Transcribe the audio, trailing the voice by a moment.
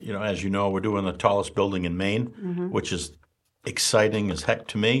as you know, we're doing the tallest building in Maine, which is exciting as heck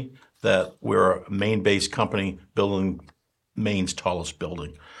to me, that we're a Maine-based company building Maine's tallest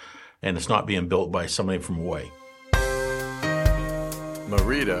building. And it's not being built by somebody from away.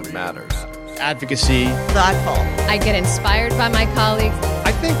 Merida matters. Advocacy. Thoughtful. I get inspired by my colleagues.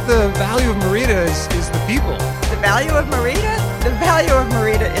 I think the value of Merida is the people. The value of Merida? The value of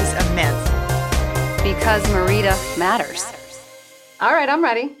Merida is immense. Because Merida matters. All right, I'm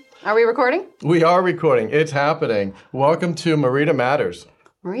ready. Are we recording? We are recording. It's happening. Welcome to Merida Matters.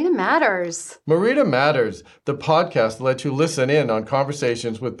 Merida matters. Merida Matters, the podcast that lets you listen in on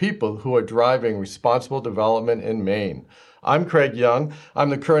conversations with people who are driving responsible development in Maine. I'm Craig Young.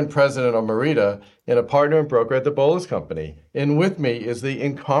 I'm the current president of Merida and a partner and broker at the Bolus Company. And with me is the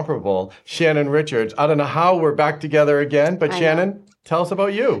incomparable Shannon Richards. I don't know how we're back together again, but Shannon, tell us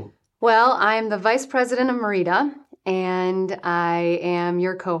about you. Well, I'm the vice president of Merida, and I am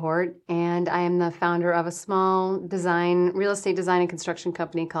your cohort, and I am the founder of a small real estate design and construction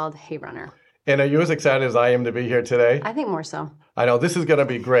company called Hay Runner. And are you as excited as I am to be here today? I think more so. I know, this is going to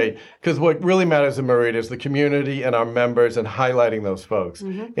be great, because what really matters in Merida is the community and our members and highlighting those folks.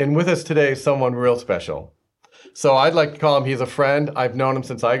 And with us today is someone real special. So I'd like to call him, he's a friend. I've known him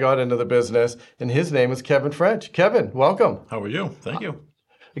since I got into the business, and his name is Kevin French. Kevin, welcome. How are you? Thank you.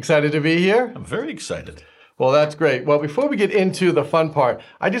 Excited to be here? I'm very excited. Well, that's great. Well, before we get into the fun part,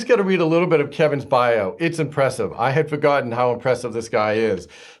 I just got to read a little bit of Kevin's bio. It's impressive. I had forgotten how impressive this guy is.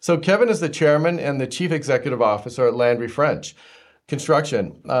 So Kevin is the chairman and the chief executive officer at Landry French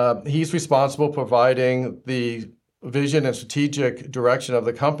Construction. He's responsible for providing the vision and strategic direction of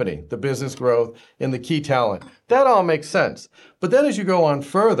the company, the business growth, and the key talent. That all makes sense. But then as you go on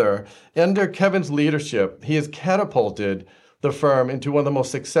further, under Kevin's leadership, he has catapulted the firm into one of the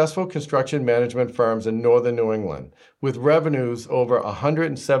most successful construction management firms in northern New England, with revenues over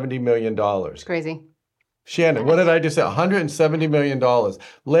 $170 million. It's crazy. Shannon, what did I just say? $170 million.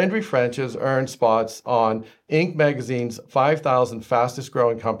 Landry French has earned spots on Inc. magazine's 5,000 fastest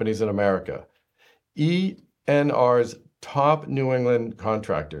growing companies in America, ENR's top New England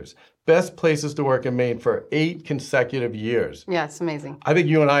contractors, best places to work in Maine for 8 consecutive years. Yeah, it's amazing. I think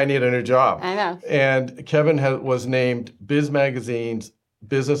you and I need a new job. I know. And Kevin was named Biz Magazine's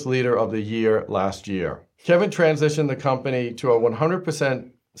Business Leader of the Year last year. Kevin transitioned the company to a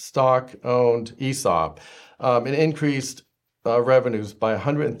 100% stock-owned ESOP and increased revenues by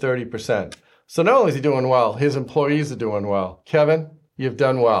 130%. So not only is he doing well, his employees are doing well. Kevin, you've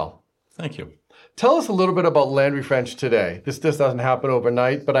done well. Thank you. Tell us a little bit about Landry French today. This doesn't happen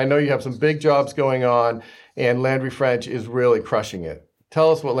overnight, but I know you have some big jobs going on, and Landry French is really crushing it.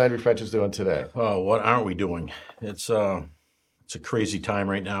 Tell us what Landry French is doing today. Oh, what aren't we doing? It's a crazy time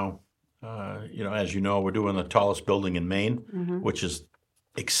right now. As you know, we're doing the tallest building in Maine, which is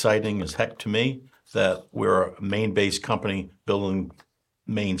exciting as heck to me, that we're a Maine-based company building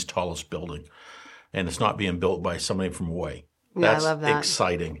Maine's tallest building, and it's not being built by somebody from away. Yeah, I love that.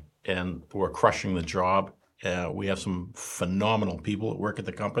 Exciting. And we're crushing the job. We have some phenomenal people that work at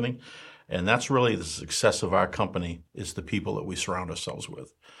the company, and that's really the success of our company, is the people that we surround ourselves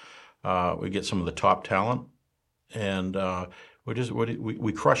with. We get some of the top talent, and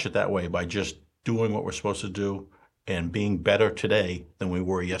we crush it that way by just doing what we're supposed to do and being better today than we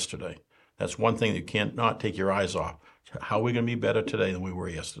were yesterday. That's one thing that you can't not take your eyes off. How are we going to be better today than we were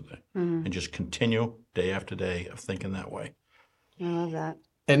yesterday? And just continue day after day of thinking that way. I love that.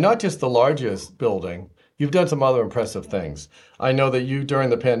 And not just the largest building, you've done some other impressive things. I know that you, during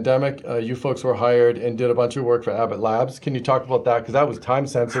the pandemic, you folks were hired and did a bunch of work for Abbott Labs. Can you talk about that? Because that was time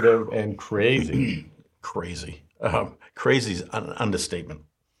sensitive and crazy. Crazy. Crazy is an understatement.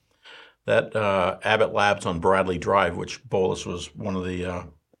 That Abbott Labs on Bradley Drive, which Bolus was one of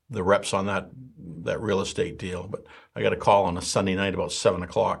the reps on that real estate deal. But I got a call on a Sunday night about 7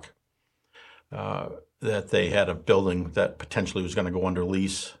 o'clock. That they had a building that potentially was going to go under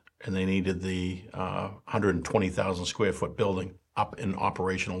lease, and they needed the 120,000 square foot building up and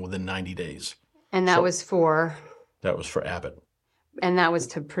operational within 90 days. And that was for? That was for Abbott. And that was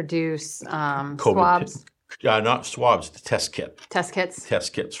to produce swabs? Not swabs, the test kit. Test kits?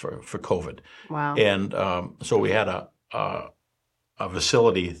 Test kits for COVID. Wow. And so we had a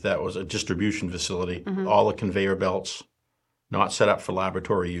facility that was a distribution facility, all the conveyor belts, not set up for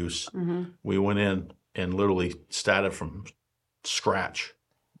laboratory use. We went in and literally started from scratch,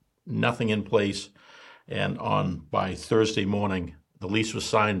 nothing in place. And by Thursday morning, the lease was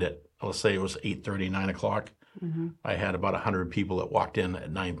signed at, let's say it was 8:30, 9 o'clock. I had about 100 people that walked in at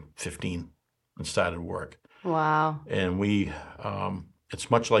 9:15 and started work. Wow. And we It's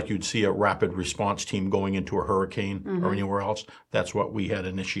much like you'd see a rapid response team going into a hurricane or anywhere else. That's what we had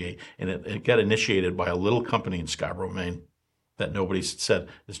initiate. And it got initiated by a little company in Scarborough, Maine, that nobody said,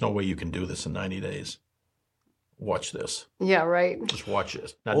 there's no way you can do this in 90 days. Watch this. Yeah, right. Just watch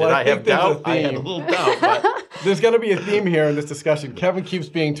this. Now, Well, did I I think have there's a doubt? I had a theme. little doubt, but There's going to be a theme here in this discussion. Kevin keeps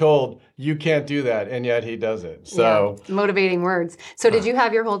being told, you can't do that, and yet he does it. So, Yeah, motivating words. So did you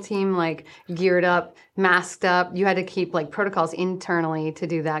have your whole team like geared up, masked up? You had to keep like protocols internally to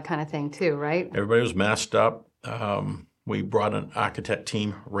do that kind of thing too, right? everybody was masked up. We brought an architect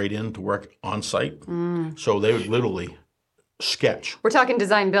team right in to work on site. So they would literally sketch We're talking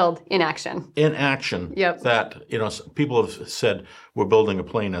design build in action. in action Yep. that, people have said we're building a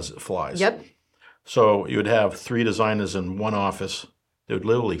plane as it flies. Yep. So you would have 3 designers in one office. They would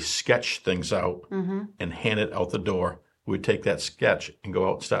literally sketch things out and hand it out the door. We'd take that sketch and go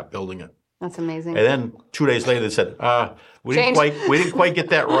out and start building it. That's amazing. And then 2 days later, they said, we didn't quite get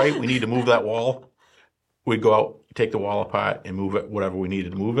that right. We need to move that wall. We'd go out, take the wall apart, and move it, whatever we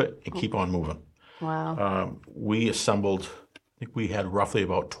needed to move it, and keep on moving. Wow. We assembled, I think we had roughly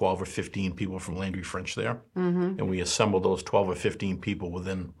about 12 or 15 people from Landry French there. And we assembled those 12 or 15 people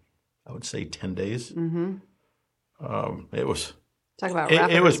within, I would say, 10 days. It was Talk about it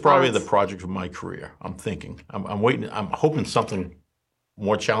rapid was probably the response. project of my career. I'm thinking. I'm waiting. I'm hoping something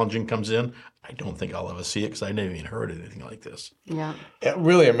more challenging comes in. I don't think I'll ever see it because I never even heard anything like this. Yeah. yeah,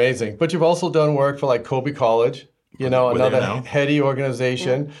 really amazing. But you've also done work for like Colby College, We're there another now. heady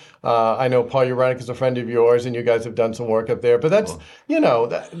organization. I know Paul Uranic is a friend of yours, and you guys have done some work up there. But that's,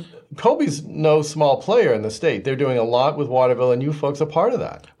 Colby's no small player in the state. They're doing a lot with Waterville, and you folks are part of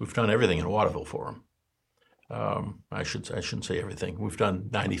that. We've done everything in Waterville for them. I shouldn't say everything. We've done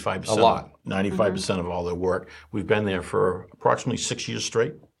 95%. A lot. 95% of all their work. We've been there for approximately 6 years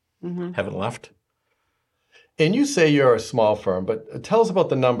straight. Haven't left. And you say you're a small firm, but tell us about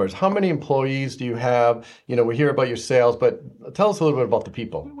the numbers. How many employees do you have? We hear about your sales, but tell us a little bit about the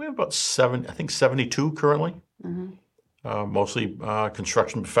people. We have about 72 currently. Mostly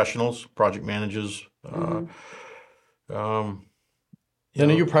construction professionals, project managers. And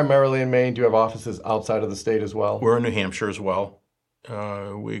are you primarily in Maine? Do you have offices outside of the state as well? We're in New Hampshire as well.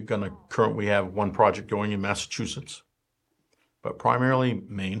 We have one project going in Massachusetts, but primarily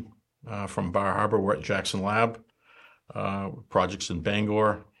Maine. From Bar Harbor, we're at Jackson Lab. Projects in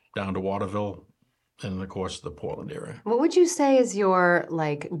Bangor, down to Waterville, and of course the Portland area. What would you say is your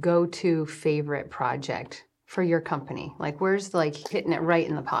like go-to favorite project for your company? Like where's like hitting it right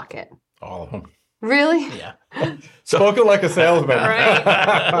in the pocket? All of them. Really? Yeah. Spoken like a salesman.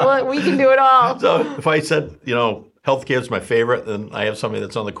 Right. Well, we can do it all. So if I said, healthcare is my favorite, then I have somebody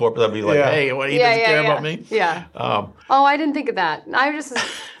that's on the corporate that'd be like, Yeah. hey, what, he doesn't care about me? Yeah. Um, Oh, I didn't think of that. I was just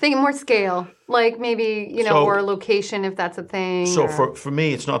thinking more scale, like maybe So- or location if that's a thing. so or- for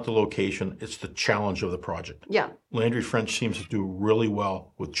me, it's not the location; it's the challenge of the project. yeah, Landry French seems to do really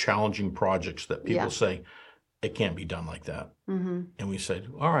well with challenging projects that people Yeah. say it can't be done like that. And we said,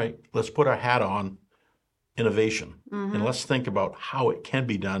 all right, let's put our hat on innovation and let's think about how it can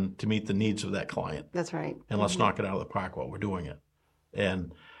be done to meet the needs of that client. that's right. And let's knock it out of the park while we're doing it.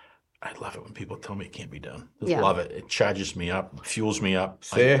 And I love it when people tell me it can't be done. Just Yeah. love it. It charges me up, fuels me up.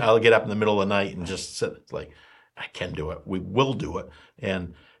 See? I'll get up in the middle of the night and just sit. It's like, I can do it. We will do it.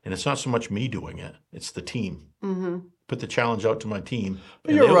 And it's not so much me doing it; it's the team. Put the challenge out to my team. But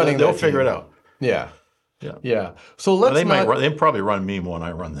and you're they'll- running They'll that figure team. it out. Yeah. Yeah. Yeah. So let's They probably run me more than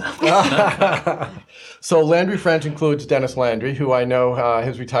I run them. So Landry French includes Dennis Landry, who I know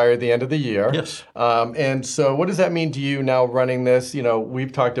has retired at the end of the year. Yes. And so what does that mean to you now running this?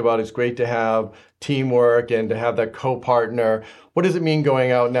 We've talked about it's great to have teamwork and to have that co-partner. What does it mean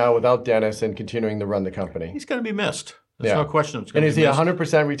going out now without Dennis and continuing to run the company? He's going to be missed. There's Yeah. no question. It's going And to is be he missed.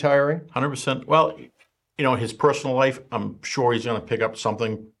 100% retiring? 100%. Well, his personal life, I'm sure he's going to pick up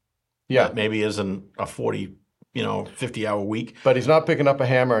something Yeah. that maybe isn't a 40, 50-hour week. But he's not picking up a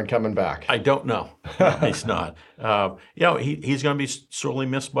hammer and coming back. I don't know. No, he's not. He's going to be sorely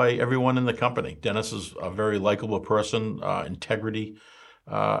missed by everyone in the company. Dennis is a very likable person, integrity.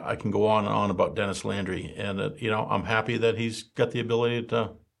 I can go on and on about Dennis Landry, and I'm happy that he's got the ability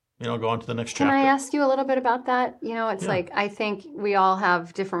to, go on to the next Can chapter. I ask you a little bit about that? It's like I think we all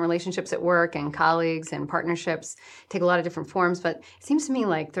have different relationships at work and colleagues and partnerships take a lot of different forms, but it seems to me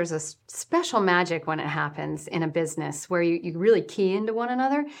like there's a special magic when it happens in a business where you really key into one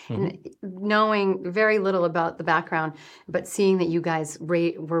another and knowing very little about the background, but seeing that you guys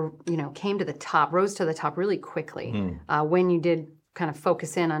came to the top, rose to the top really quickly when you did kind of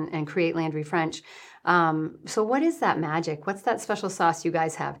focus in on and create Landry French. So what is that magic? What's that special sauce you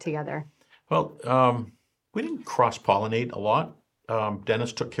guys have together? Well, we didn't cross-pollinate a lot.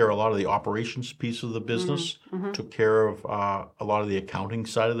 Dennis took care of a lot of the operations piece of the business, took care of a lot of the accounting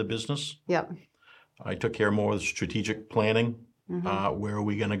side of the business. Yep. I took care more of the strategic planning. Where are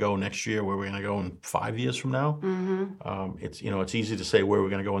we going to go next year? Where are we going to go in 5 years from now? It's easy to say where we're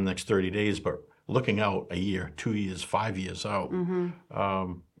going to go in the next 30 days, but looking out a year, 2 years, 5 years out,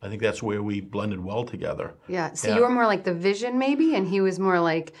 I think that's where we blended well together. Yeah. So you were more like the vision, maybe, and he was more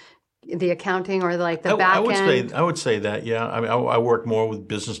like the accounting or like the back end. I would say that. Yeah. I mean, I work more with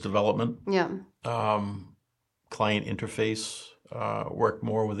business development. Yeah. Client interface. Work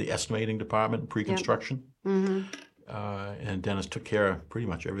more with the estimating department, pre-construction. And Dennis took care of pretty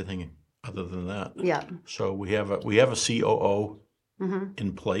much everything other than that. Yeah. So we have a COO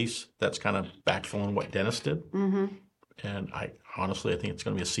in place that's kind of backfilling what Dennis did. And I think it's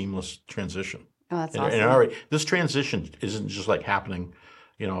going to be a seamless transition. Oh, that's and, awesome. And already, this transition isn't just like happening,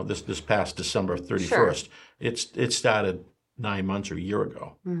 this past December 31st. Sure. It started 9 months or a year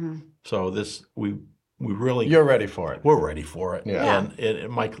ago. So we really You're ready for it. We're ready for it. Yeah. And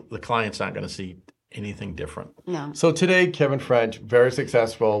the clients aren't going to see anything different. No. So today, Kevin French, very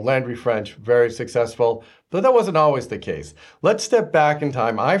successful. Landry French, very successful. But that wasn't always the case. Let's step back in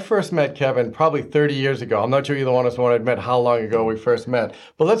time. I first met Kevin probably 30 years ago. I'm not sure either one of us want to admit how long ago we first met.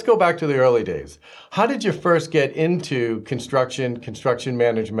 But let's go back to the early days. How did you first get into construction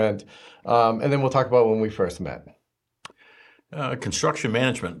management? And then we'll talk about when we first met. Construction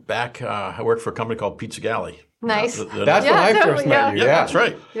management. Back, I worked for a company called Pizza Galley. Nice. That's when I first met you. Yeah, that's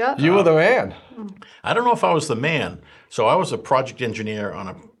right. Yeah. You were the man. I don't know if I was the man. So I was a project engineer on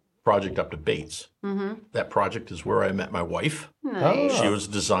a project up to Bates. That project is where I met my wife. Nice. She was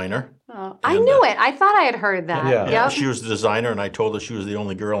a designer. Oh, I knew it. I thought I had heard that. Yeah. Yep. She was the designer, and I told her she was the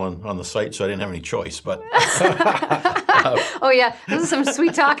only girl on the site, so I didn't have any choice. But Oh, yeah. Those are some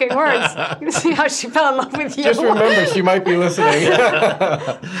sweet talking words. You see how she fell in love with you. Just remember, she might be listening.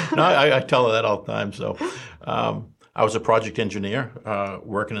 no, I tell her that all the time. So I was a project engineer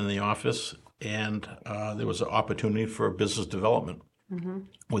working in the office, and there was an opportunity for business development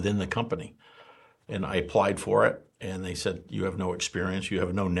within the company. And I applied for it, and they said, you have no experience, you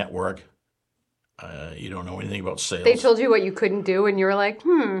have no network, you don't know anything about sales. They told you what you couldn't do, and you were like,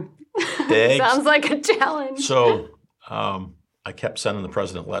 sounds like a challenge. So I kept sending the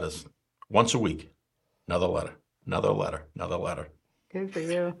president letters once a week, another letter, another letter, another letter. Good for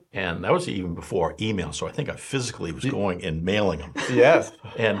you. And that was even before email, so I think I physically was going and mailing them. Yes.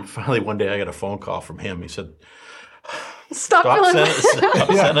 And finally one day I got a phone call from him. He said, Stop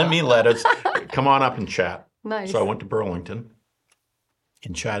sending me letters. Come on up and chat. Nice. So I went to Burlington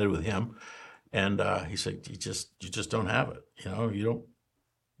and chatted with him. And he said, you just don't have it. You don't.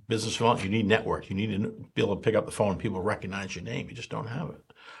 Business development, you need network. You need to be able to pick up the phone and people recognize your name. You just don't have it.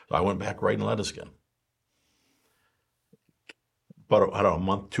 So I went back writing letters again. But I don't know, a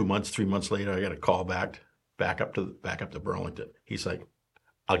month, 2 months, 3 months later, I got a call back up to Burlington. He's like,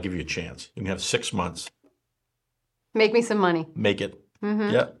 I'll give you a chance. You can have 6 months. Make me some money. Make it.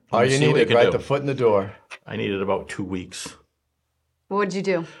 Yeah. All you needed, right? The foot in the door. I needed about 2 weeks. What did you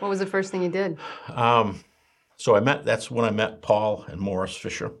do? What was the first thing you did? So that's when I met Paul and Morris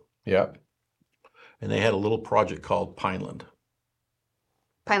Fisher. Yep. And they had a little project called Pineland.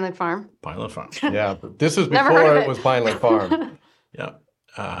 Pineland Farm. Pineland Farm. Yeah, but this was Never heard before of it it. was Pineland Farm. Yeah.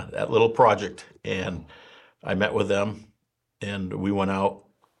 That little project. And I met with them and we went out.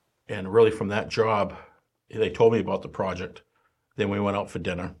 And really from that job, they told me about the project. Then we went out for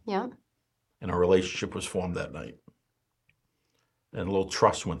dinner. Yeah. And a relationship was formed that night. And a little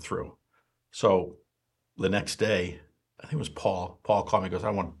trust went through. So the next day, I think it was Paul. Paul called me and goes, I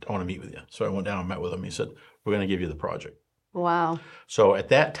want to meet with you. So I went down and met with him. He said, we're going to give you the project. Wow. So at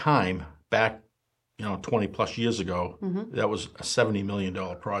that time, back 20 plus years ago, that was a $70 million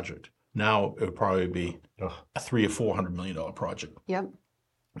project. Now it would probably be a $300 or $400 million project. Yep.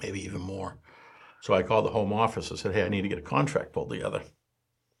 Maybe even more. So I called the home office and said, hey, I need to get a contract pulled together.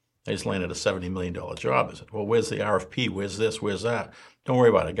 I just landed a $70 million job. I said, well, where's the RFP? Where's this? Where's that? Don't worry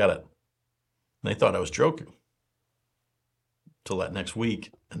about it. I got it. And they thought I was joking. Till that next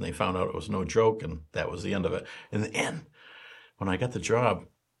week, and they found out it was no joke, and that was the end of it. In the end, when I got the job,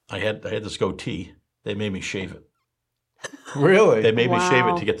 I had this goatee. They made me shave it. Really? They made me shave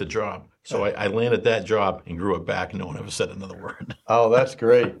it Wow. to get the job. So I landed that job and grew it back, and no one ever said another word. Oh, that's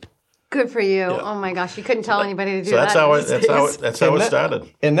great. Good for you. Yeah. Oh my gosh, you couldn't tell anybody to do So that. that's how these days. it started.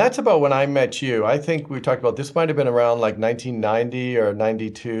 And that's about when I met you. I think we talked about this might have been around like 1990 or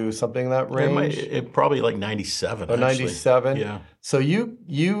 92, something in that range. It probably like 97. Or actually. 97. Yeah. So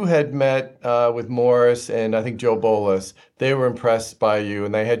you had met with Morris and I think Joe Bolas. They were impressed by you,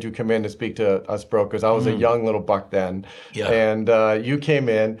 and they had you come in to speak to us brokers. I was a young little buck then, Yeah. and you came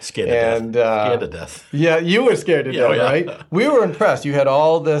in. Scared to and, death. Scared to death. Yeah, you were scared to death, yeah. right? We were impressed. You had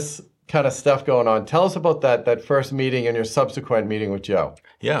all this kind of stuff going on. Tell us about that first meeting and your subsequent meeting with Joe.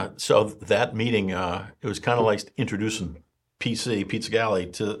 Yeah, so that meeting, it was kind of like introducing Pizza Galley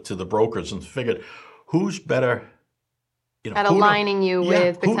to the brokers, and figured who's better, At aligning you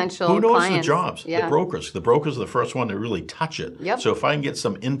with potential who knows clients. the jobs? Yeah. The brokers. The brokers are the first one to really touch it. Yep. So if I can get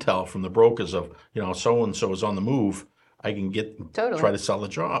some intel from the brokers of, so and so is on the move, I can try to sell the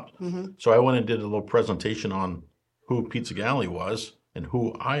job. Mm-hmm. So I went and did a little presentation on who Pizza Galley was and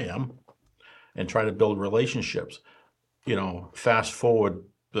who I am, and try to build relationships. Fast forward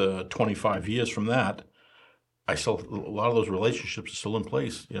 25 years from that, a lot of those relationships are still in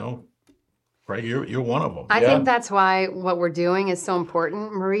place. Right? You're one of them. I think that's why what we're doing is so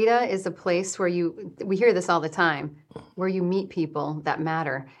important. Merida is a place where we hear this all the time, where you meet people that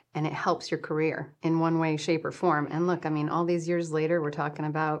matter, and it helps your career in one way, shape, or form. And look, all these years later, we're talking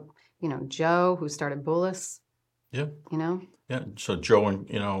about, Joe, who started Bullis. Yeah. Yeah. So Joe and,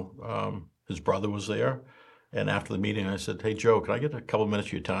 his brother was there. And after the meeting, I said, "Hey, Joe, can I get a couple minutes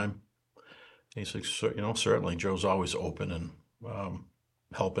of your time?" And he said, "Certainly." Joe's always open and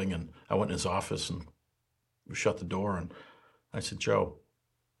helping. And I went in his office and shut the door. And I said, "Joe,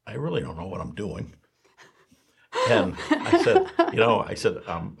 I really don't know what I'm doing." And I said,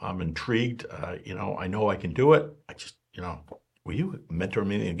 I'm intrigued. I know I can do it. I just, will you mentor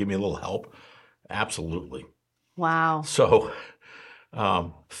me and give me a little help? Absolutely. Wow. So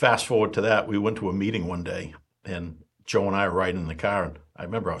fast forward to that, we went to a meeting one day, and Joe and I were riding in the car, and I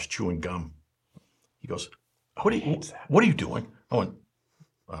remember I was chewing gum. He goes, What are you doing? I went,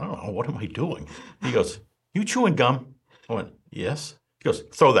 "I don't know. What am I doing?" He goes, "You chewing gum?" I went, "Yes." He goes,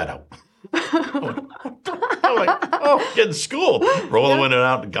 "Throw that out." I'm like, "Oh, getting schooled." Rolling went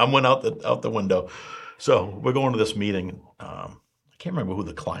out, gum went out the window. So we're going to this meeting. I can't remember who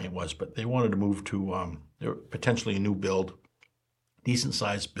the client was, but they wanted to move to potentially a new build, decent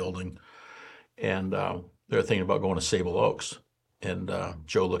sized building, and they were thinking about going to Sable Oaks. And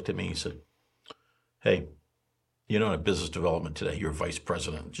Joe looked at me and said, "Hey, you're not in business development today. You're vice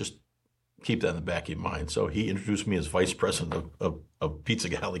president. Just keep that in the back of your mind." So he introduced me as vice president of Pizza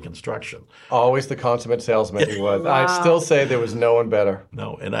Galley Construction. Always the consummate salesman he was. Wow. I'd still say there was no one better.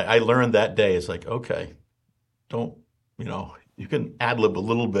 No, and I learned that day, it's like, okay, you can ad-lib a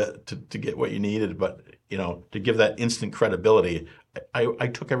little bit to get what you needed, but, to give that instant credibility, I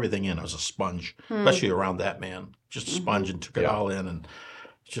took everything in. I was a sponge, especially around that man. Just a sponge and took it all in, and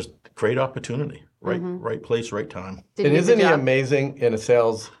just great opportunity. Right place, right time. And isn't he amazing in a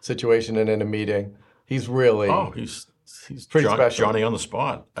sales situation and in a meeting? He's really he's pretty special. Johnny on the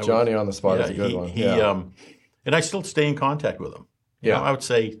spot. Johnny on the spot is a good one. And I still stay in contact with him. Yeah, I would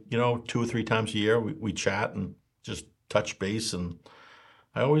say 2 or 3 times a year we chat and just touch base, and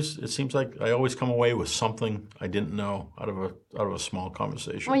it seems like I always come away with something I didn't know out of a small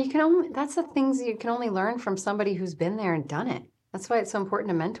conversation. Well, that's the things you can only learn from somebody who's been there and done it. That's why it's so important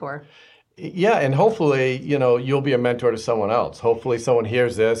to mentor. Yeah, and hopefully, you'll be a mentor to someone else. Hopefully someone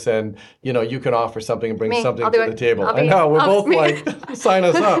hears this and, you can offer something and bring something to the table. I know, we're both like, sign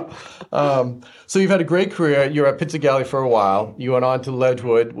us up. So you've had a great career. You're at Pizza Galley for a while. You went on to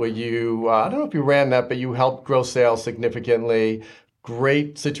Ledgewood where you, I don't know if you ran that, but you helped grow sales significantly.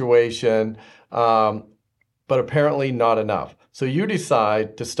 Great situation, but apparently not enough. So you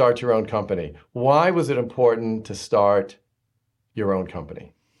decide to start your own company. Why was it important to start your own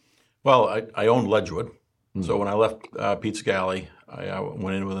company? Well, I owned Ledgewood. Mm-hmm. So when I left Pizza Galley, I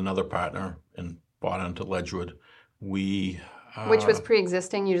went in with another partner and bought into Ledgewood. Which was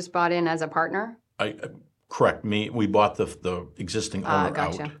pre-existing? You just bought in as a partner? Correct. We bought the existing owner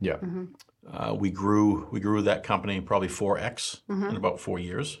gotcha. out. Yeah. Mm-hmm. We grew that company probably 4x in about 4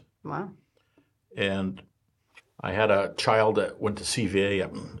 years. Wow. And I had a child that went to CVA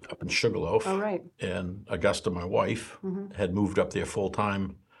up in Sugarloaf. Oh, right. And Augusta, my wife, had moved up there full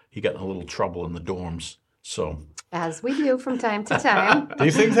time. He got in a little trouble in the dorms. So, as we do from time to time.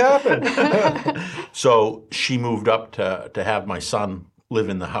 These things happen. So she moved up to have my son live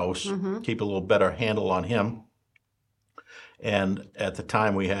in the house, keep a little better handle on him. And at the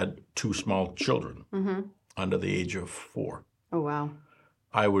time, we had 2 small children under the age of 4. Oh, wow.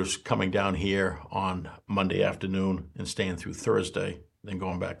 I was coming down here on Monday afternoon and staying through Thursday, then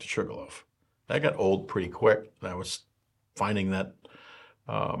going back to Sugarloaf. That got old pretty quick. I was finding that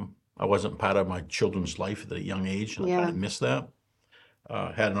I wasn't part of my children's life at a young age, and I kind of missed that.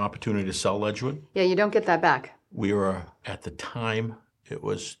 Had an opportunity to sell Ledgewood. Yeah, you don't get that back. We were, at the time, it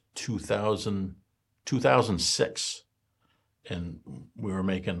was 2006, and we were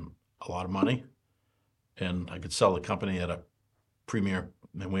making a lot of money, and I could sell the company at a premier,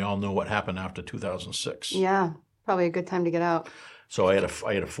 and we all know what happened after 2006. Yeah, probably a good time to get out. So I had a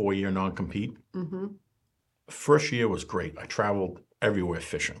 4-year non-compete. First year was great. I traveled everywhere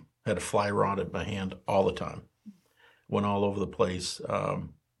fishing. I had a fly rod in my hand all the time. Went all over the place.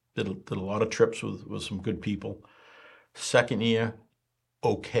 Did a lot of trips with some good people. Second year,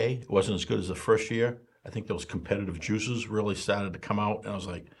 okay. It wasn't as good as the first year. I think those competitive juices really started to come out, and I was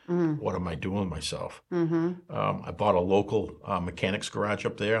like, what am I doing with myself? I bought a local mechanics garage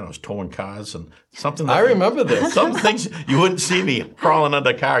up there, and I was towing cars and something. I remember this. Some things you wouldn't see me crawling under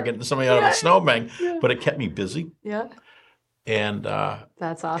a car, getting somebody out of a snowbank, but it kept me busy. Yeah. And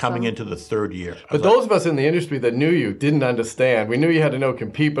That's awesome. coming into the third year. But those of us in the industry that knew you didn't understand. We knew you had to no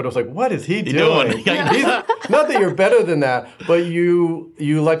compete, but it was like, what is he doing? He's, not that you're better than that, but you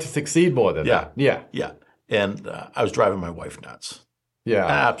like to succeed more than that. Yeah. Yeah. And I was driving my wife nuts. Yeah.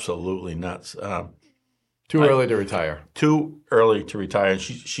 Absolutely nuts. Too early to retire. Too early to retire. And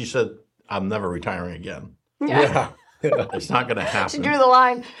she said, I'm never retiring again. Yeah. It's not going to She happen. drew the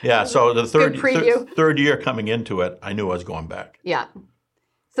line. Yeah. So the third preview. third year coming into it, I knew I was going back. Yeah.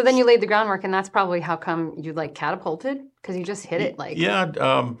 So then you laid the groundwork, and that's probably how come you like catapulted, because you just hit it like.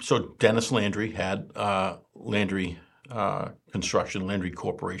 Yeah. So Dennis Landry had Landry Construction, Landry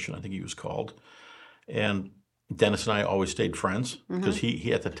Corporation, I think he was called. And Dennis and I always stayed friends because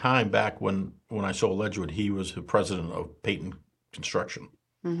he at the time, back when I sold Ledgewood, he was the president of Peyton Construction.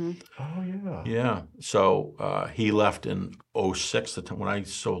 Oh, yeah. Yeah. So he left in 2006, the time when I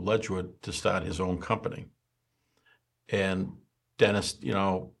sold Ledgewood, to start his own company. And Dennis, he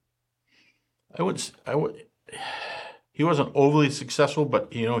wasn't overly successful,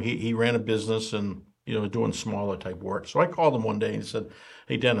 but, he ran a business and, doing smaller type work. So I called him one day and he said,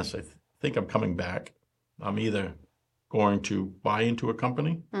 hey, Dennis, I think I'm coming back. I'm either going to buy into a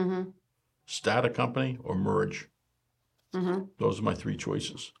company, start a company, or merge. Those are my three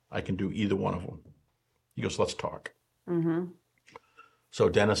choices. I can do either one of them. He goes, let's talk. So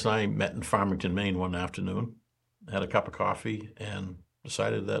Dennis and I met in Farmington, Maine one afternoon, had a cup of coffee, and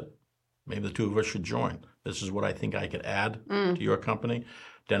decided that maybe the two of us should join. This is what I think I could add to your company.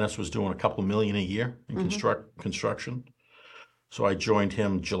 Dennis was doing a couple million a year in construction. So I joined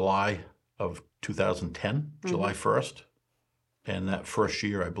him July of 2010, July 1st. And that first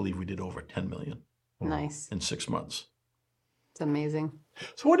year, I believe we did over 10 million. Nice. In 6 months. It's amazing.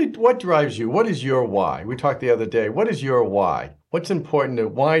 So what drives you? What is your why? We talked the other day. What is your why? What's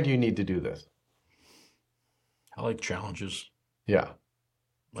important? Why do you need to do this? I like challenges. Yeah.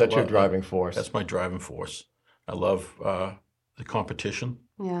 That's your driving force. That's my driving force. I love the competition.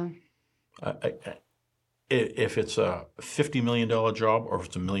 Yeah. If it's a $50 million job or if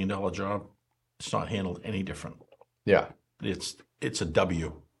it's $1 million job, it's not handled any different. Yeah. It's a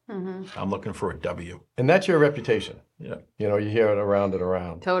W. I'm looking for a W. And that's your reputation. Yeah. You hear it around and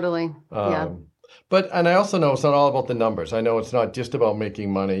around. Totally. Yeah. And I also know it's not all about the numbers. I know it's not just about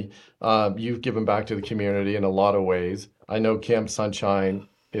making money. You've given back to the community in a lot of ways. I know Camp Sunshine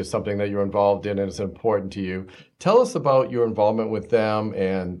is something that you're involved in and it's important to you. Tell us about your involvement with them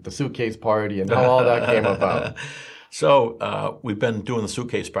and the suitcase party and how all that came about. So we've been doing the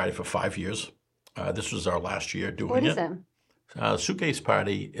suitcase party for 5 years. This was our last year doing What is it. it? Suitcase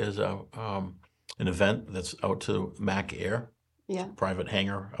party is an event that's out to Mac Air, Yeah. private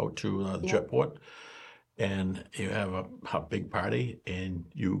hangar out to the jetport. And you have a big party and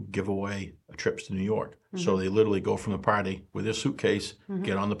you give away trips to New York. So they literally go from the party with their suitcase,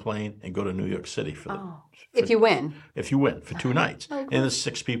 get on the plane, and go to New York City If you win. If you win for 2 nights. Oh, cool. And there's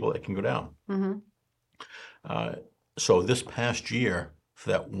 6 people that can go down. So this past year, for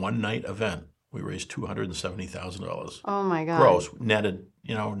that one night event, we raised $270,000. Oh my God. Gross, netted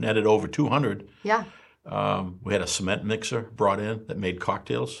over 200. Yeah. We had a cement mixer brought in that made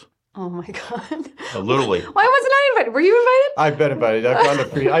cocktails. Oh my God. Literally. Why wasn't I invited? Were you invited? I've been invited. I've gone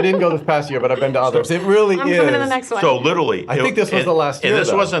to I didn't go this past year, but I've been to others. It really I'm is. coming to the next one. So literally. I think this was the last year, And this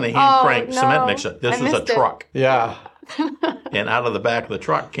though. wasn't a hand crank no. cement mixer. This I was a missed it. truck. Yeah. And out of the back of the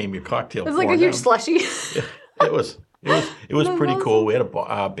truck came your cocktail. It was like a pouring huge down. slushy. It was pretty cool. We had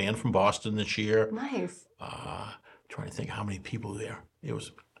a band from Boston this year. Nice. Trying to think how many people there. It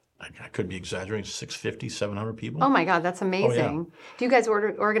was, I could be exaggerating, 650, 700 people. Oh my God, that's amazing. Do you guys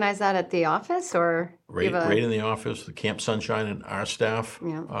organize that at the office or? Right in the office, the Camp Sunshine and our staff.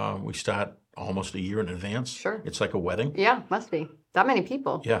 Yeah. We start almost a year in advance. Sure. It's like a wedding. Yeah, must be. That many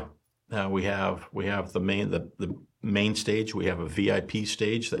people. Yeah. We have the main stage. We have a VIP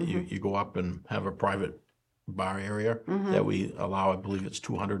stage that you go up and have a private bar area that we allow. I believe it's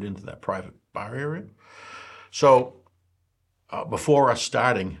 200 into that private bar area. So before us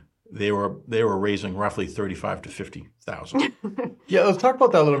starting, they were raising roughly 35 to 50,000. Yeah, let's talk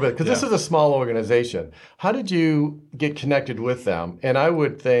about that a little bit because this Yeah. is a small organization. How did you get connected with them? And I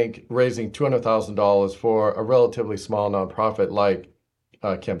would think raising $200,000 for a relatively small nonprofit like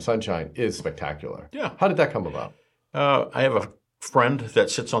Camp Sunshine is spectacular. Yeah. How did that come about? I have a friend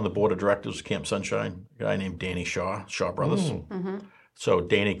that sits on the board of directors of Camp Sunshine, a guy named Danny Shaw Brothers. So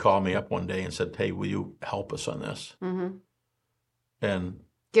Danny called me up one day and said, "Hey, will you help us on this?" And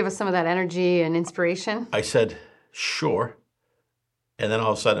Give us some of that energy and inspiration. I said, "Sure." And then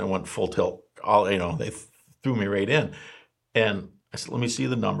all of a sudden it went full tilt. They threw me right in. And I said, "Let me see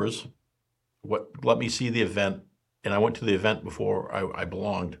the numbers. Let me see the event." And I went to the event before I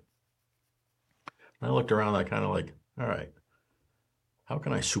belonged. And I looked around, I kind of like, all right, how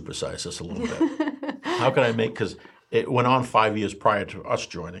can I supersize this a little bit? How can I because it went on 5 years prior to us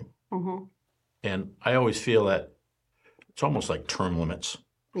joining. And I always feel that it's almost like term limits.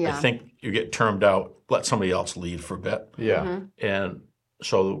 Yeah. I think you get termed out, let somebody else lead for a bit. Yeah. And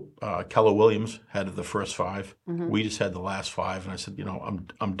so Keller Williams had the first 5. We just had the last 5. And I said,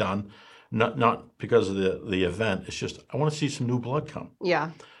 I'm done. Not because of the event. It's just I want to see some new blood come.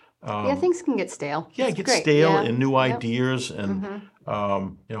 Yeah. Things can get stale. Yeah, It's get great. stale Yeah. and new Yep. ideas, and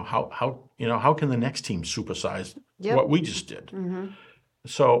how can the next team supersize Yep. what we just did?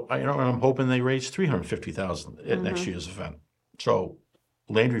 So and I'm hoping they raise $350,000 at next year's event. So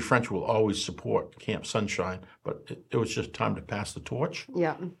Landry French will always support Camp Sunshine, but it was just time to pass the torch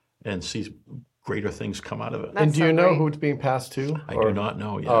Yeah. and see greater things come out of it. That's And do you so know great. who it's being passed to? I do not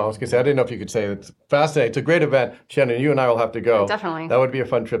know yet. Oh, I was going to say, I didn't know if you could say it. It's fascinating. It's a great event. Shannon, you and I will have to go. Definitely. That would be a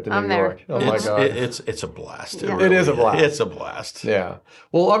fun trip to I'm New there. York. Oh, my it's, God. it's a blast. Yeah. It is a blast. It's a blast. Yeah.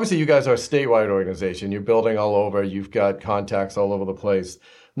 Well, obviously, you guys are a statewide organization. You're building all over. You've got contacts all over the place.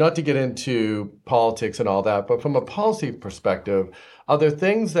 Not to get into politics and all that, but from a policy perspective, are there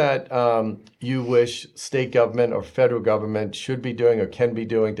things that you wish state government or federal government should be doing or can be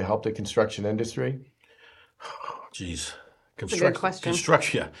doing to help the construction industry? Geez. a good question.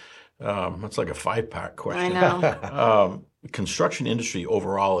 Construction, that's like a 5-part I question. know. Construction industry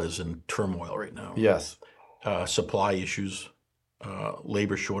overall is in turmoil right now. Yes. Supply issues,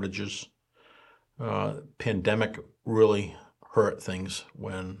 labor shortages. Pandemic really hurt things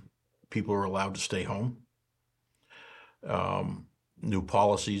when people were allowed to stay home. New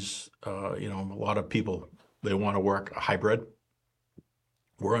policies, a lot of people, they want to work a hybrid.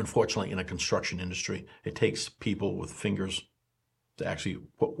 We're unfortunately in a construction industry. It takes people with fingers to actually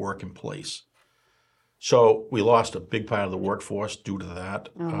put work in place. So we lost a big part of the workforce due to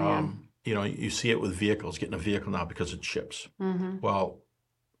that. man. You see it with vehicles, getting a vehicle now because of chips. Well,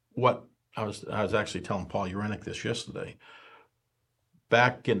 what I was actually telling Paul Urenick this yesterday.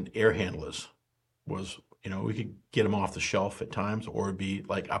 Back in air handlers was, we could get them off the shelf at times, or it'd be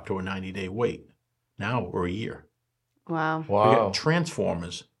like up to a 90-day wait. Now we're a year. Wow. We Wow. got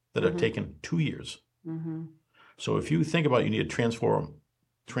transformers that have taken 2 years. So if you think about you need a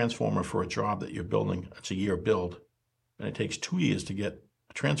transformer for a job that you're building, it's a year build, and it takes 2 years to get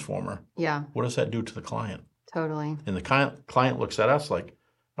a transformer, Yeah, what does that do to the client? totally. And the client looks at us like,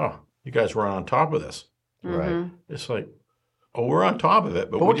 oh, you guys were on top of this. Right. It's like, oh, we're on top of it.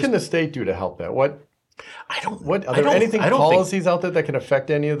 But what can the state do to help that? Are there anything policies out there that can affect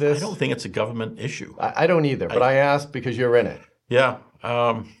any of this? I don't think it's a government issue. I don't either, but I asked because you're in it. Yeah.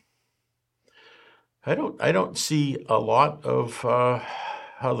 I don't see a lot of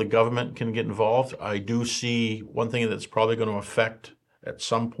how the government can get involved. I do see one thing that's probably going to affect at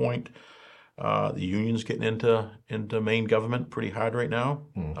some point the unions getting into Maine government pretty hard right now,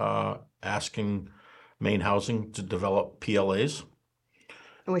 asking Maine Housing to develop PLAs,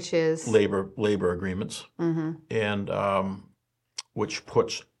 Which is labor agreements, and which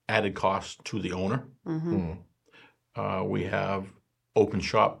puts added costs to the owner. We have open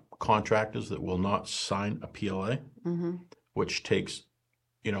shop contractors that will not sign a PLA, which takes,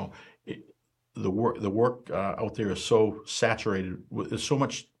 the work out there is so saturated. There's so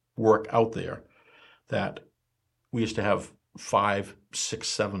much work out there that we used to have 5, 6,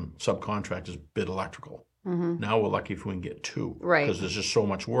 7 subcontractors bid electrical. Now we're lucky if we can get 2, Right. Because there's just so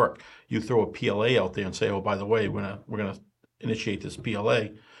much work. You throw a PLA out there and say, "Oh, by the way, we're gonna initiate this PLA."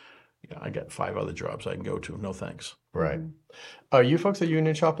 Yeah, I got 5 other jobs I can go to. No thanks. Right. Are you folks a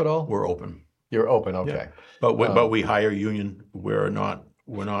union shop at all? We're open, You're open, okay. but we hire union. We're not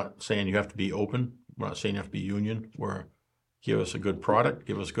saying you have to be open. We're not saying you have to be union. Give us a good product,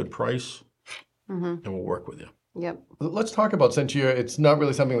 give us a good price, and we'll work with you. Yep. Let's talk about, since it's not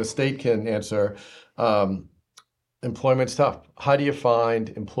really something the state can answer, employment's tough. How do you find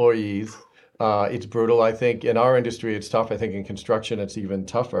employees? It's brutal. I think in our industry, it's tough. I think in construction, it's even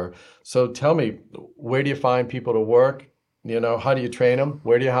tougher. So tell me, where do you find people to work? How do you train them?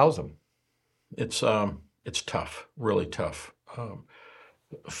 Where do you house them? It's tough, really tough.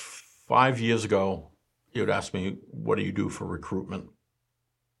 5 years ago, you'd ask me, what do you do for recruitment?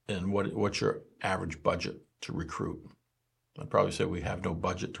 And what's your average budget to recruit? I'd probably say we have no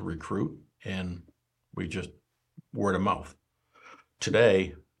budget to recruit, and we just word of mouth.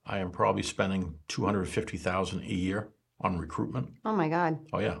 Today, I am probably spending $250,000 a year on recruitment. Oh my God.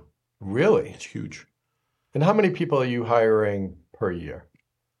 Oh yeah, Really? it's huge. And how many people are you hiring per year?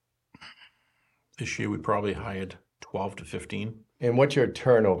 This year we probably hired 12 to 15. And what's your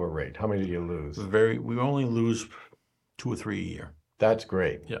turnover rate? How many do you lose? We only lose 2 or 3 a year. That's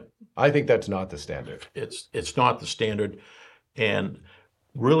great. Yeah, I think that's not the standard. it's not the standard, and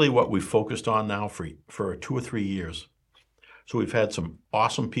really what we've focused on now for 2 or 3 years. So we've had some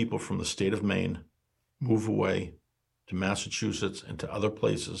awesome people from the state of Maine move away to Massachusetts and to other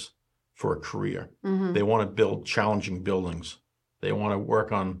places for a career. They want to build challenging buildings. They want to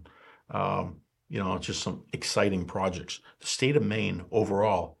work on, just some exciting projects. The state of Maine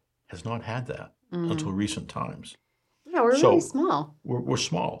overall has not had that until recent times. Yeah, we're really small. We're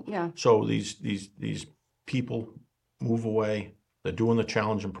small. Yeah. So these people move away. They're doing the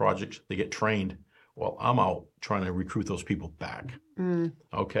challenging projects. They get trained. Well, I'm out trying to recruit those people back.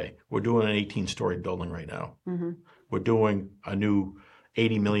 Okay, we're doing an 18-story building right now. We're doing a new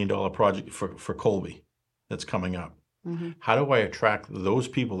 $80 million project for Colby that's coming up. How do I attract those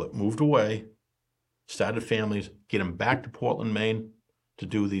people that moved away, started families, get them back to Portland, Maine to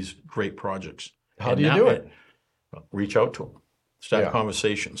do these great projects? How do you do it? Reach out to them, start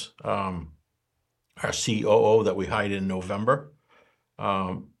conversations. Our COO that we hired in November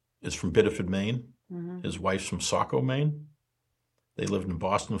is from Biddeford, Maine. His wife's from Saco, Maine. They lived in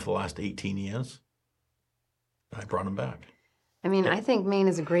Boston for the last 18 years. I brought them back. I mean, I think Maine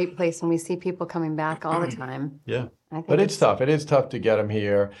is a great place, and we see people coming back all the time. Yeah. But it's tough. It is tough to get them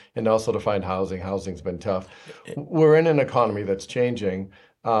here and also to find housing. Housing's been tough. We're in an economy that's changing.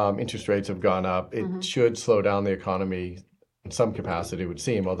 Interest rates have gone up. It should slow down the economy in some capacity, it would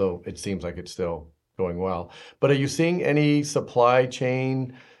seem, although it seems like it's still going well. But are you seeing any supply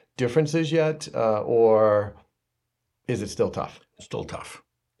chain differences yet, or is it still tough? Still tough.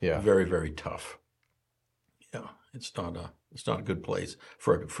 Yeah. Very, very tough. Yeah. It's not a good place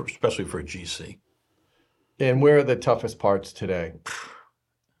for especially for a GC. And where are the toughest parts today?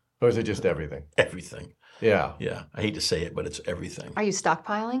 Or is it just everything? Everything. Yeah. Yeah. I hate to say it, but it's everything. Are you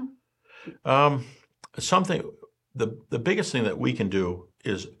stockpiling? The biggest thing that we can do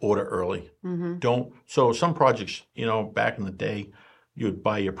is order early. So some projects, back in the day, you would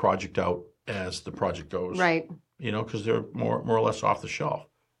buy your project out as the project goes. Right. Because they're more or less off the shelf.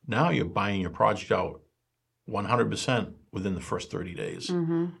 Now you're buying your project out 100% within the first 30 days.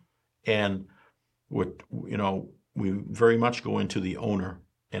 And we very much go into the owner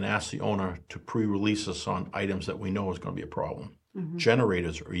and ask the owner to pre-release us on items that we know is going to be a problem.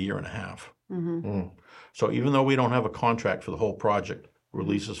 Generators are a year and a half. So even though we don't have a contract for the whole project,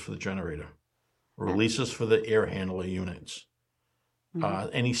 releases for the generator, releases for the air handler units,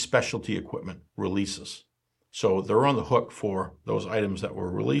 any specialty equipment, releases. So they're on the hook for those items that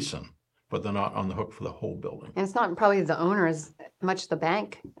we're releasing, but they're not on the hook for the whole building. And it's not probably the owner as much the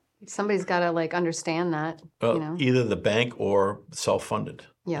bank. Somebody's got to understand that. Either the bank or self-funded.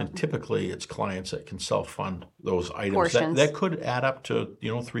 Yeah. And typically it's clients that can self-fund those items. Portions. That could add up to,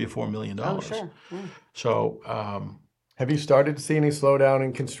 $3 or $4 million. Oh, sure. Yeah. So have you started to see any slowdown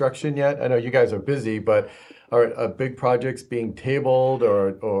in construction yet? I know you guys are busy, but are big projects being tabled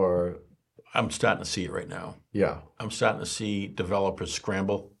or? I'm starting to see it right now. Yeah. I'm starting to see developers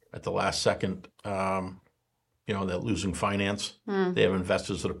scramble at the last second. They're losing finance. They have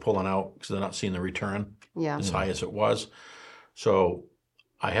investors that are pulling out because they're not seeing the return as high as it was. So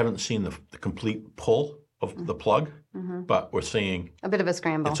I haven't seen the complete pull of the plug, but we're seeing a bit of a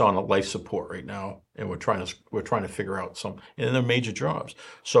scramble. It's on a life support right now, and we're trying to figure out some, and they're major jobs.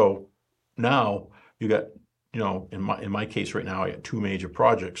 So now you got, in my case right now, I got 2 major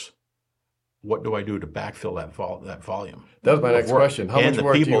projects. What do I do to backfill that volume? That was my next question. How much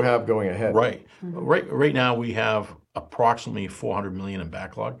work do you have going ahead? Right. Right now we have approximately $400 million in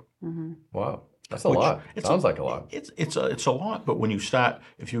backlog. Wow. That's a lot. Sounds like a lot. It's a lot, but when you start,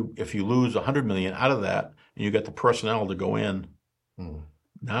 if you lose $100 million out of that, and you get the personnel to go in,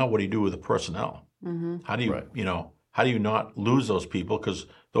 now what do you do with the personnel? How do you how do you not lose those people? Because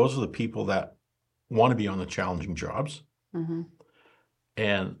those are the people that want to be on the challenging jobs,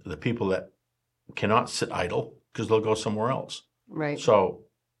 and the people that cannot sit idle because they'll go somewhere else. Right. So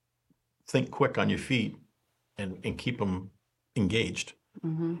think quick on your feet and keep them engaged.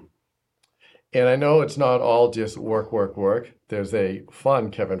 Mm-hmm. And I know it's not all just work, work, work. There's a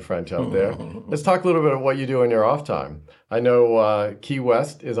fun Kevin French out there. Let's talk a little bit of what you do in your off time. I know Key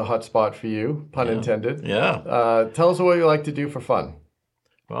West is a hot spot for you, pun intended. Yeah. Tell us what you like to do for fun.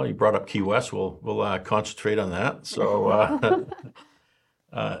 Well, you brought up Key West. We'll concentrate on that. So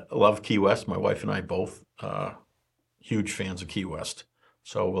I love Key West. My wife and I both huge fans of Key West.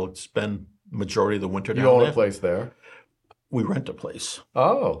 So we'll spend majority of the winter down You own there. a place there. We rent a place.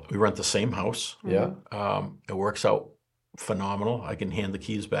 Oh, We rent the same house. yeah. It works out phenomenal. I can hand the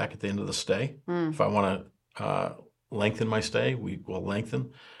keys back at the end of the stay. If I want to lengthen my stay, we will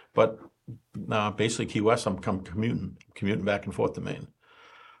lengthen. But basically, Key West, I'm commuting back and forth to Maine.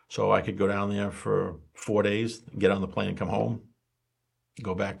 So I could go down there for 4 days, get on the plane and come home,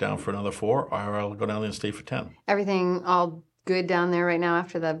 go back down for another 4, or I'll go down there and stay for 10. Everything all good down there right now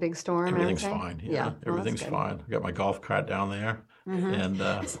after that big storm? and Everything's everything? fine. Yeah. Well, Everything's that's good. fine. I got my golf cart down there. And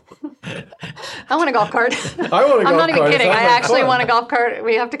I want a golf cart. I want a golf I'm not even cart. It kidding. sounds I like actually fun. want a golf cart.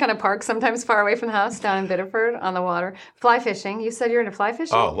 We have to kind of park sometimes far away from the house down in Biddeford on the water. Fly fishing. You said you're into fly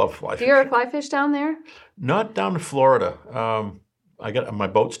fishing? oh, I love fly Do fishing. you ever fly fish down there? Not down to Florida. I got my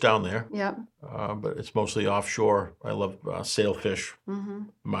boat's down there. Yeah. But it's mostly offshore. I love sailfish, Mm-hmm.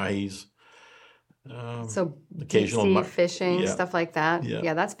 mahis. So Occasional deep sea mar- fishing, yeah. stuff like that. Yeah.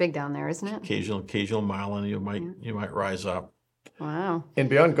 Yeah, that's big down there, isn't it? Occasional marlin. You might rise up. Wow. And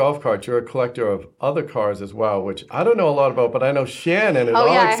beyond golf carts, you're a collector of other cars as well, which I don't know a lot about, but I know Shannon is all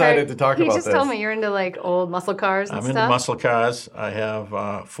I excited heard- to talk he about just this. told me you're into like old muscle cars and I'm stuff. into muscle cars. I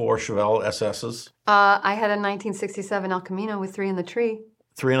have 4 Chevelle SS's, I had a 1967 El Camino with 3 in the tree.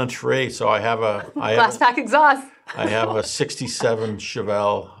 3 on a tray. So I have Glass pack exhaust. I have a 67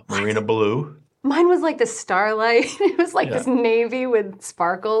 Chevelle Marina Blue. Mine was like the Starlight. It was like Yeah. this navy with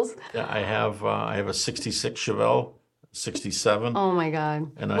sparkles. Yeah, I have a 66 Chevelle, 67. Oh my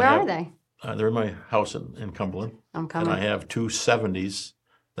God. And Where are they? They're in my house in Cumberland. I'm And coming. I have 2 70s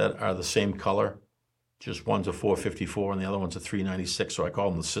that are the same color. Just one's a 454 and the other one's a 396. So I call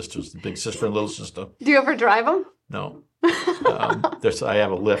them the sisters, the big sister and little sister. Do you ever drive them? No. I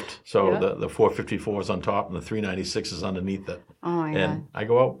have a lift. So Yeah. the 454 is on top and the 396 is underneath it. Oh my And I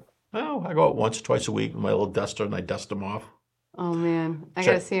go out once or twice a week with my little duster and I dust them off, God. Oh man. I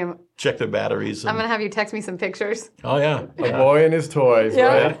Check. gotta see them. check their batteries. I'm And, gonna have you text me some pictures. oh, yeah. A boy and his toys,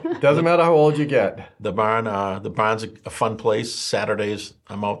 Yeah. right? Doesn't matter how old you get. The barn's a fun place. Saturdays,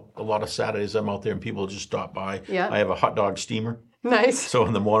 I'm out a lot of Saturdays. I'm out there and people just stop by. Yeah. I have a hot dog steamer. Nice. So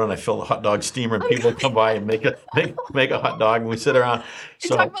in the morning, I fill the hot dog steamer, and people come by and make a hot dog, and we sit around. You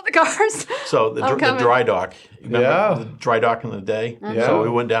So, talk about the cars. so the I'm coming. dry dock. Remember Yeah. the dry dock in the day. Yeah. So we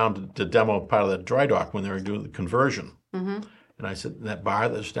went down to demo part of the dry dock when they were doing the conversion. Mm-hmm. And I said, that bar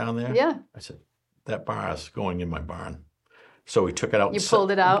that's down there. Yeah. I said, that bar is going in my barn. So we took it out. You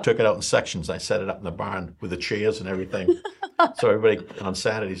pulled it out? We took it out in sections. I set it up in the barn with the chairs and everything. So everybody on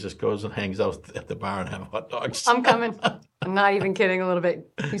Saturdays just goes and hangs out at the bar and have hot dogs. I'm coming. I'm not even kidding a little bit.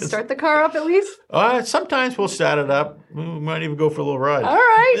 You start the car up at least? Sometimes we'll start it up. We might even go for a little ride. All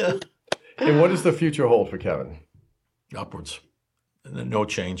right. Yeah. And what does the future hold for Kevin? Upwards. And then no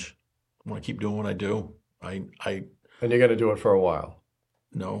change. I want to keep doing what I do. I And you're going to do it for a while.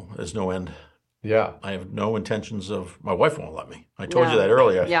 no, there's no end. Yeah. I have no intentions of. My wife won't let me. I told you Yeah. that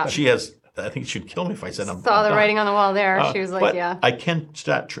earlier. Yeah. She has. I think she'd kill me if I said I'm. Saw I'm the done. writing on the wall there. She was like, but yeah. I can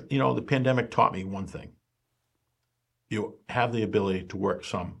start. The pandemic taught me one thing. You have the ability to work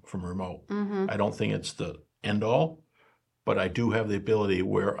some from remote. Mm-hmm. I don't think it's the end all, but I do have the ability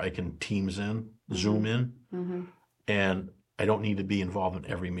where I can Teams in, Zoom in, Mm-hmm. and I don't need to be involved in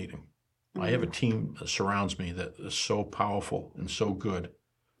every meeting. I have a team that surrounds me that is so powerful and so good.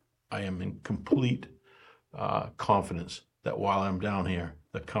 I am in complete confidence that while I'm down here,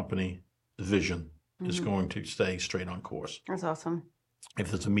 the company vision is going to stay straight on course. That's awesome.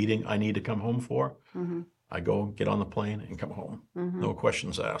 If there's a meeting I need to come home for, Mm-hmm. I go get on the plane and come home. No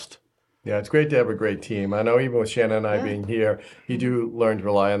questions asked. Yeah, it's great to have a great team. I know even with Shannon and I being here, you do learn to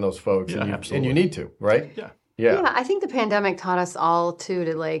rely on those folks. Yeah, and absolutely. you need to, right? Yeah. Yeah. Yeah, I think the pandemic taught us all too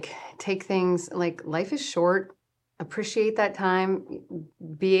to like take things like life is short, appreciate that time,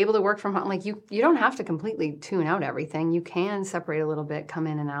 be able to work from home. Like you don't have to completely tune out everything. You can separate a little bit, come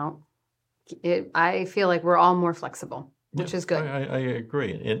in and out. I feel like we're all more flexible, which is good. I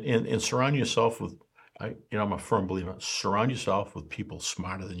agree. And surround yourself with, I'm a firm believer, surround yourself with people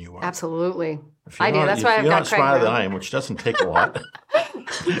smarter than you are. Absolutely. If you're I do. not- That's if why I've you're got not Craig smarter than Brown. I am, which doesn't take a lot.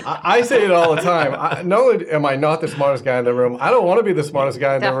 I say it all the time. Not only am I not the smartest guy in the room, I don't want to be the smartest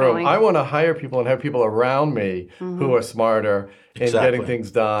guy in the Definitely. room. I want to hire people and have people around me who are smarter and Exactly. getting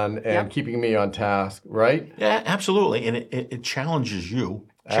things done and keeping me on task, right? Yeah, absolutely. And it challenges you,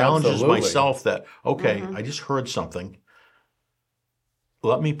 challenges Absolutely. myself that, okay, I just heard something.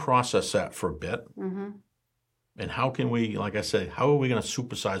 Let me process that for a bit. And how can we, like I said, how are we going to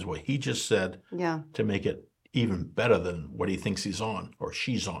supersize what he just said Yeah. to make it even better than what he thinks he's on or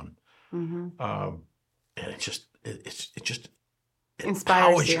she's on? And it just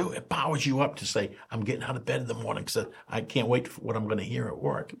Inspires powers you. It powers you up to say, I'm getting out of bed in the morning because I can't wait for what I'm going to hear at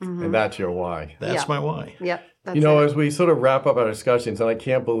work. And that's your why. That's Yeah. my why. Yep. That's You know, it. as we sort of wrap up our discussions, and I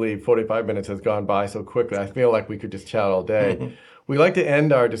can't believe 45 minutes has gone by so quickly. I feel like we could just chat all day. We like to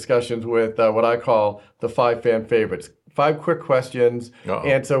end our discussions with what I call the 5 fan favorites. 5 quick questions,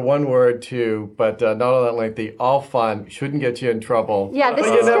 answer 1 word, 2, but not all that lengthy, all fun, shouldn't get you in trouble. Yeah, this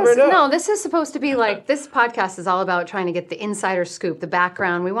But you is never know. no. This is supposed to be like this podcast is all about trying to get the insider scoop, the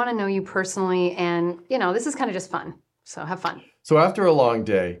background. We want to know you personally, and this is kind of just fun. So have fun. So after a long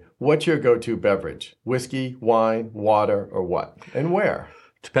day, what's your go-to beverage? Whiskey, wine, water, or what? And where?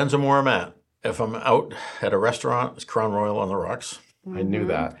 Depends on where I'm at. If I'm out at a restaurant, it's Crown Royal on the rocks. I knew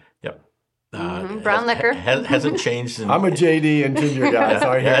that. Yep. Brown liquor. Hasn't changed. I'm a JD and ginger guy,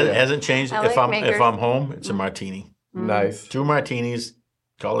 so I hear you. Hasn't changed. I If like I'm Maker. home, it's a martini. Nice. 2 martinis,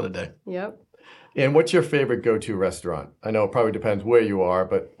 call it a day. Yep. And what's your favorite go-to restaurant? I know it probably depends where you are,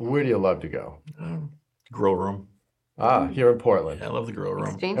 but where do you love to go? Grill room. Here in Portland. I love the grill room.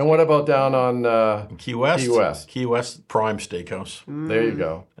 Exchange. And what about down on, Key West. Key West. Key West Prime Steakhouse. there you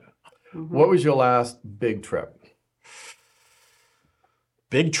go. What was your last big trip?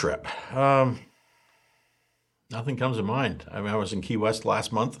 Big trip. Nothing comes to mind. I mean, I was in Key West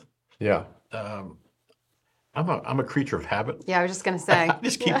last month. Yeah. I'm a creature of habit. Yeah, I was just gonna say. I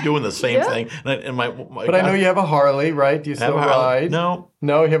just keep doing the same thing. And my But I know you have a Harley, right? Do you still ride? No.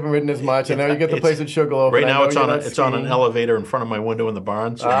 No, you haven't ridden as much. I know you get the place at Sugarloaf. Right and I now know it's you're on not it's on an skiing. elevator in front of my window in the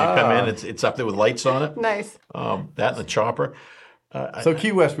barn. So when you come in, it's up there with lights on it. Nice. That and the chopper. So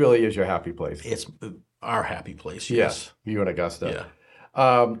Key West really is your happy place. It's our happy place. Yes. You and Augusta.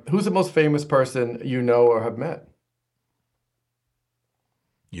 Yeah. Who's the most famous person you know or have met?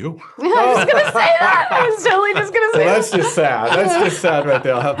 You. I was gonna say that. I was totally just gonna say Well, that. that's just sad. That's just sad right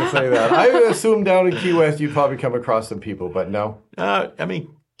there. I'll have to say that. I assume down in Key West you'd probably come across some people, but no. I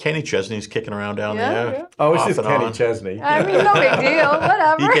mean, Kenny Chesney's kicking around down Yeah, there. yeah. Oh, it's off just and Kenny on. Chesney. I mean, no big deal. He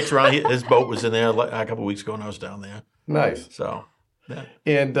Whatever. kicks around. His boat was in there a couple of weeks ago, and I was down there. Nice. So, yeah.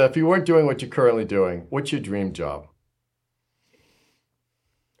 And if you weren't doing what you're currently doing, what's your dream job?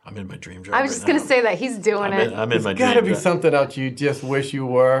 I'm in my dream job. I was just gonna say that he's doing it. I'm in my There's got to dream be job. something else you just wish you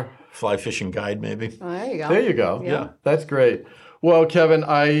were. Fly fishing guide, maybe. Oh, there you go. There you go. Yeah. That's great. Well, Kevin,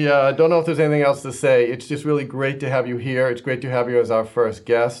 I don't know if there's anything else to say. It's just really great to have you here. It's great to have you as our first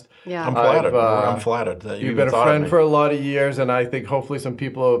guest. Yeah. I'm flattered. I've, I'm flattered that you You've even been a thought of friend me. for a lot of years, and I think hopefully some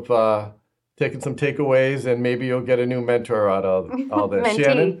people have taken some takeaways, and maybe you'll get a new mentor out of all this. Mentee.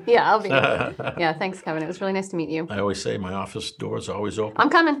 Shannon? Yeah, I'll be. Yeah, thanks, Kevin. It was really nice to meet you. I always say my office door is always open. I'm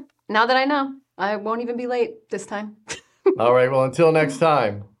coming. Now that I know, I won't even be late this time. All right, well, until next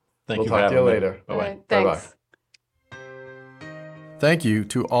time, Thank we'll you for talk to you having me. later. Bye-bye. All right, Bye-bye. thanks. Thank you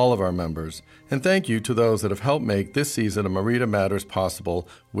to all of our members, and thank you to those that have helped make this season of Merida Matters possible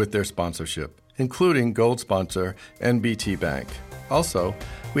with their sponsorship, including gold sponsor NBT Bank. Also,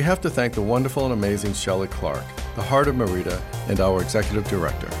 we have to thank the wonderful and amazing Shelley Clark, the heart of Merida, and our executive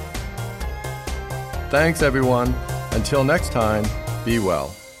director. Thanks, everyone. Until next time, be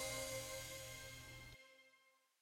well.